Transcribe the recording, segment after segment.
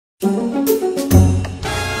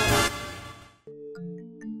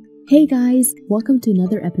Hey guys, welcome to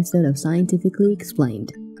another episode of Scientifically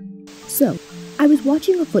Explained. So, I was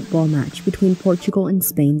watching a football match between Portugal and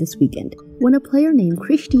Spain this weekend when a player named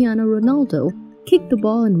Cristiano Ronaldo kicked the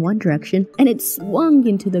ball in one direction and it swung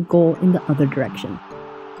into the goal in the other direction.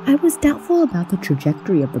 I was doubtful about the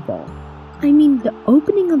trajectory of the ball. I mean, the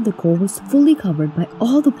opening of the goal was fully covered by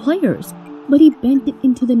all the players, but he bent it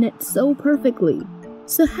into the net so perfectly.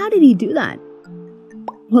 So how did he do that?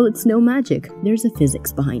 Well, it's no magic, there's a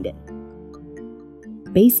physics behind it.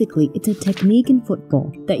 Basically, it's a technique in football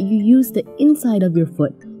that you use the inside of your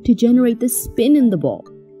foot to generate the spin in the ball.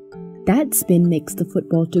 That spin makes the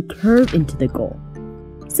football to curve into the goal.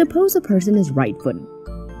 Suppose a person is right-footed,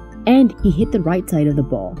 and he hit the right side of the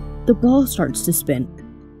ball starts to spin.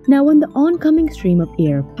 Now when the oncoming stream of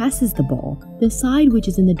air passes the ball, the side which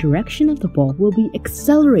is in the direction of the ball will be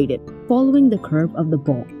accelerated following the curve of the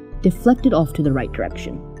ball, deflected off to the right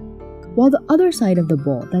direction, while the other side of the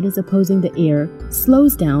ball that is opposing the air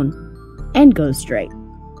slows down and goes straight.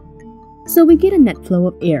 So we get a net flow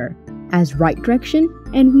of air as right direction,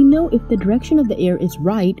 and we know if the direction of the air is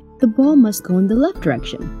right, the ball must go in the left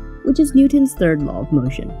direction, which is Newton's third law of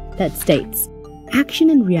motion that states,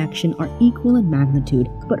 action and reaction are equal in magnitude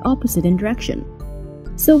but opposite in direction.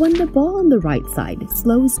 So when the ball on the right side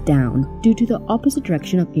slows down due to the opposite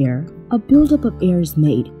direction of air, a buildup of air is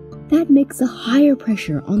made. That makes a higher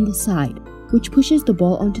pressure on the side, which pushes the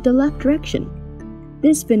ball onto the left direction.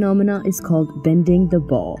 This phenomena is called bending the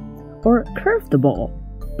ball, or curve the ball.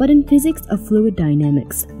 But in physics of fluid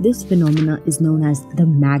dynamics, this phenomena is known as the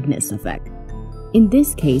Magnus Effect. In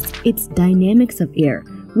this case, it's dynamics of air.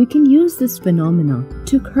 We can use this phenomena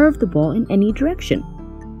to curve the ball in any direction.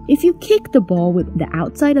 If you kick the ball with the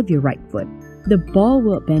outside of your right foot, the ball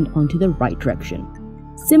will bend onto the right direction.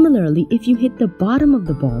 Similarly, if you hit the bottom of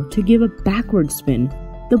the ball to give a backward spin,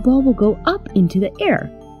 the ball will go up into the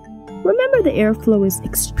air. Remember, the airflow is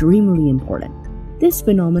extremely important. This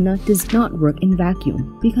phenomena does not work in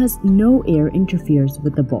vacuum because no air interferes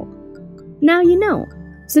with the ball. Now you know.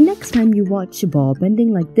 So next time you watch a ball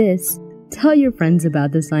bending like this, tell your friends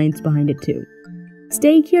about the science behind it too.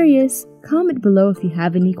 Stay curious, comment below if you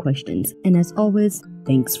have any questions, and as always,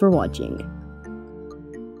 thanks for watching.